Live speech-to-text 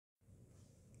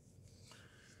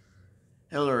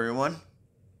Hello everyone,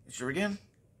 it's Sure again.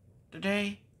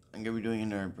 Today, I'm going to be doing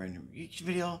another brand new reaction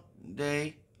video.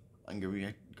 Today, I'm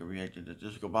going to react to the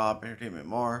Disco Bob Entertainment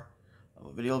More of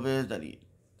a video viz that he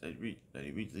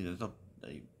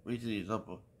recently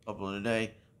uploaded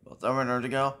today, about 7 hours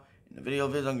ago. In the video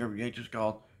viz I'm going to react to is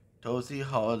called Toasty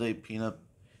Holiday Peanut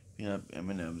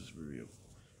M&M's Review.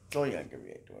 So yeah, I'm going to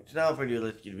react to it. So without further ado,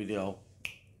 let's get the video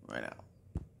right now.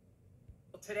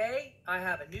 Today, I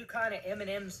have a new kind of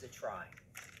M&M's to try.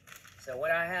 So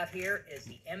what I have here is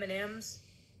the M&M's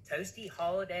Toasty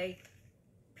Holiday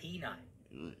Peanut.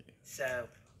 So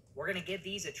we're going to give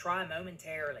these a try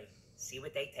momentarily. See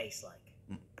what they taste like.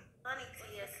 Money to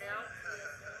yourself.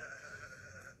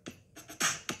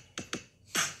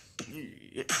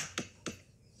 Yeah.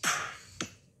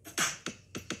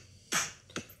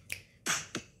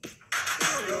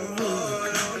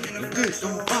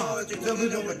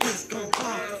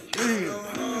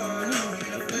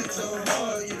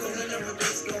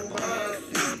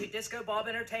 Disco Bob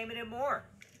Entertainment and More.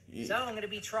 So I'm going to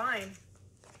be trying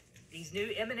these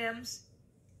new M&M's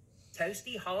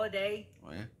Toasty Holiday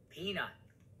Peanut.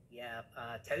 Yeah,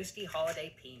 Toasty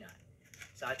Holiday Peanut.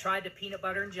 So I tried the peanut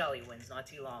butter and jelly ones not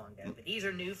too long ago, but these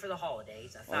are new for the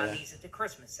holidays. I found these at the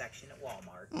Christmas section at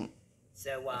Walmart.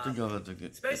 So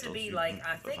it's supposed to be like,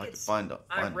 I think it's, I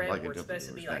read where it's supposed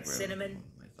to be like cinnamon,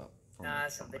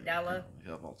 some vanilla,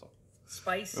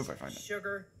 spice,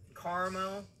 sugar,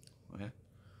 caramel,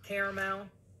 caramel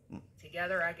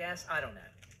together, I guess. I don't know.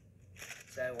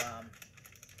 So let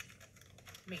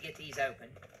me get these open.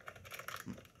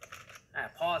 I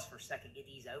pause for a second, get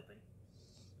these open.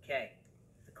 Okay,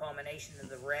 the combination of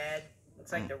the red,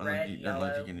 looks like the red,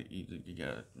 yellow, green.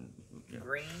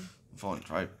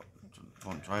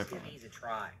 Let's give these a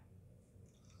try.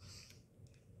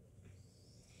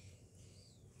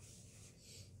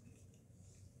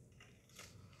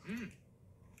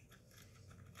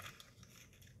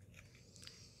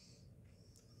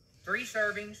 Three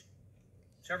servings,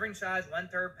 serving size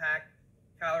 1/3 pack,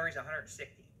 calories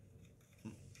 160.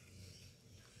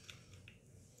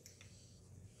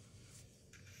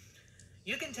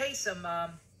 You can taste some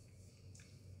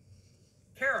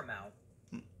caramel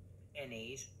in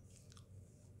these.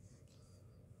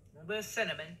 A little bit of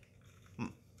cinnamon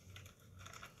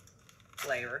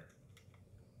flavor.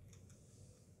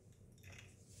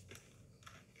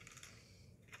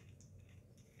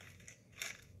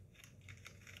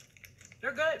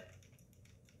 They're good.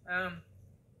 Now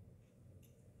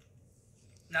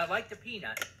I like the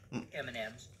peanut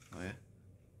M&Ms. Oh yeah.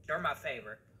 They're my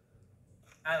favorite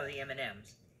out of the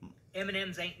M&Ms.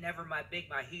 M&Ms ain't never my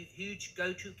huge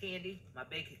go-to candy, my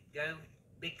big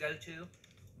go-to,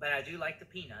 but I do like the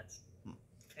peanuts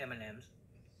M&Ms.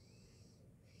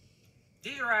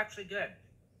 These are actually good.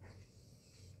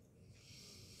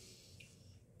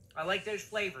 I like those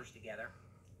flavors together.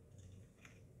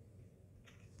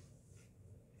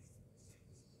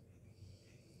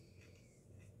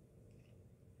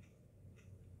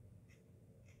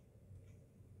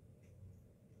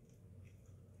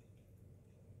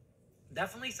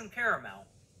 Definitely some caramel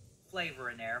flavor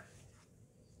in there.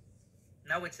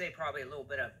 And I would say probably a little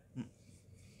bit of,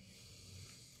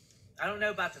 I don't know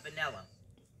about the vanilla,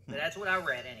 but that's what I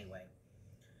read anyway.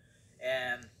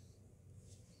 And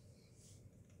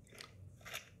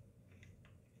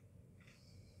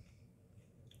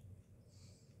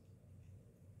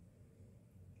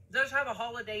those have a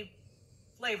holiday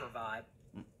flavor vibe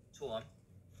to them.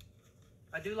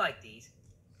 I do like these.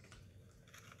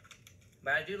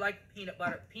 But I do like peanut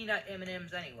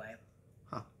M&Ms anyway.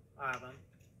 Huh.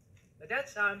 But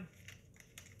that's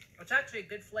it's actually a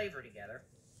good flavor together.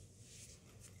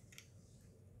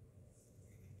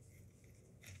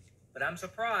 But I'm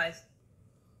surprised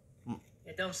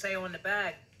it don't say on the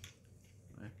bag,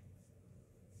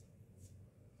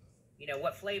 you know,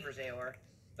 what flavors they are.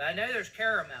 But I know there's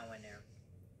caramel in there.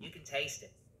 You can taste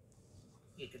it.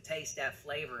 You can taste that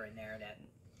flavor in there, that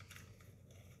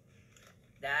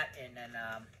and then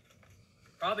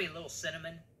probably a little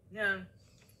cinnamon, you know,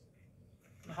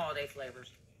 holiday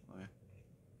flavors. Oh, yeah.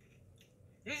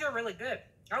 These are really good.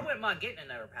 I wouldn't mind getting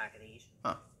another pack of these.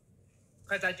 Huh.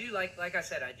 Because I do like I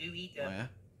said, I do eat the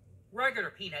regular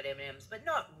peanut M&Ms, but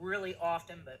not really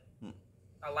often, but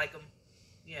I like them,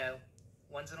 you know,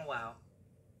 once in a while.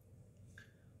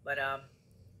 But,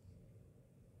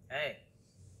 hey,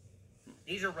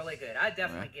 these are really good. I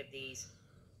definitely give these,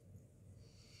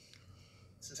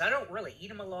 since I don't really eat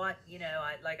them a lot, you know,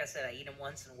 like I said, I eat them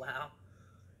once in a while.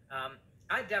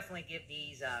 I definitely give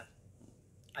these a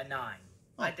 9.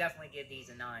 I definitely give these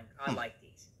a 9. I like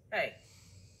these. Hey,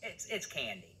 it's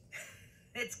candy.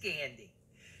 It's candy.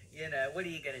 You know, what are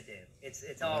you gonna do?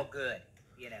 It's all good,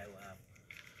 you know.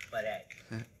 But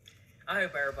hey, I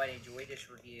hope everybody enjoyed this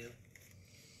review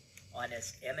on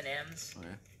this M&M's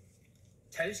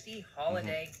Toasty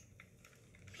Holiday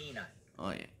Peanut.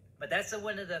 Oh yeah. But that's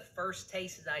one of the first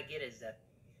tastes I get is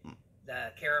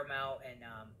the caramel and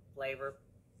flavor.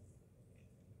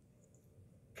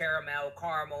 Caramel,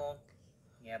 caramel,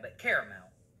 yeah, but caramel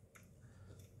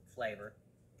flavor.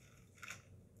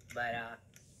 But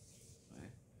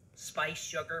spice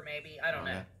sugar maybe, I don't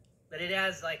know. But it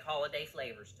has like holiday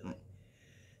flavors to it.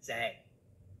 So hey,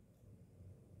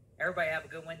 everybody have a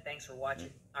good one. Thanks for watching.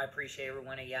 I appreciate every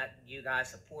one of you guys'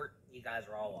 support. You guys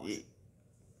are all awesome.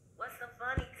 What's so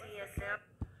funny,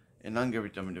 TSM? And I'm gonna be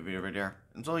done with the video right there.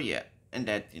 And so yeah, and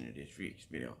that's the end of this week's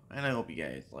video. And I hope you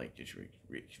guys like this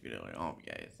week's video. I hope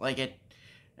you guys like it.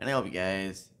 And I hope you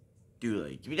guys do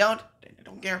like. If you don't, then I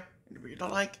don't care. And if you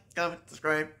don't like, comment,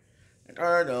 subscribe, and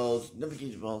turn those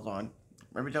notification bells on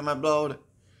every time I upload.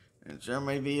 And share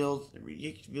my videos, and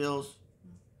react videos,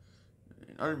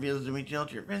 and other videos to reach out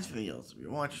to your friends' videos if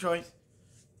you want your choice.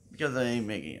 Because I ain't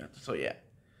making it. So yeah.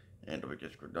 And don't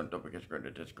forget to subscribe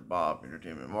to Disco Bob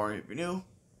Entertainment more if you're new.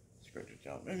 Subscribe to the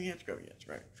channel. Maybe yet,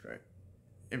 subscribe.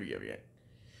 If you have yet.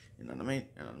 And on the main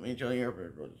channel here,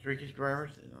 for the 3K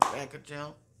subscribers, and on the backup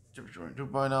channel, Super Short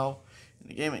 2.0, and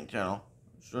the gaming channel,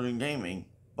 Shooting Gaming,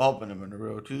 Bob and I'm on the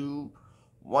road to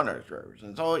 100 subscribers.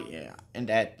 And so yeah, and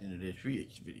that's the end of this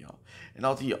week's video. And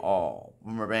I'll see you all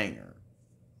with more banger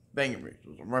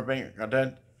videos, more banger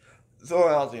content. So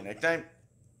I'll see you next time.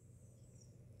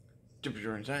 Super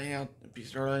Short signing out, and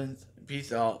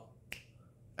peace out,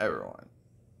 everyone.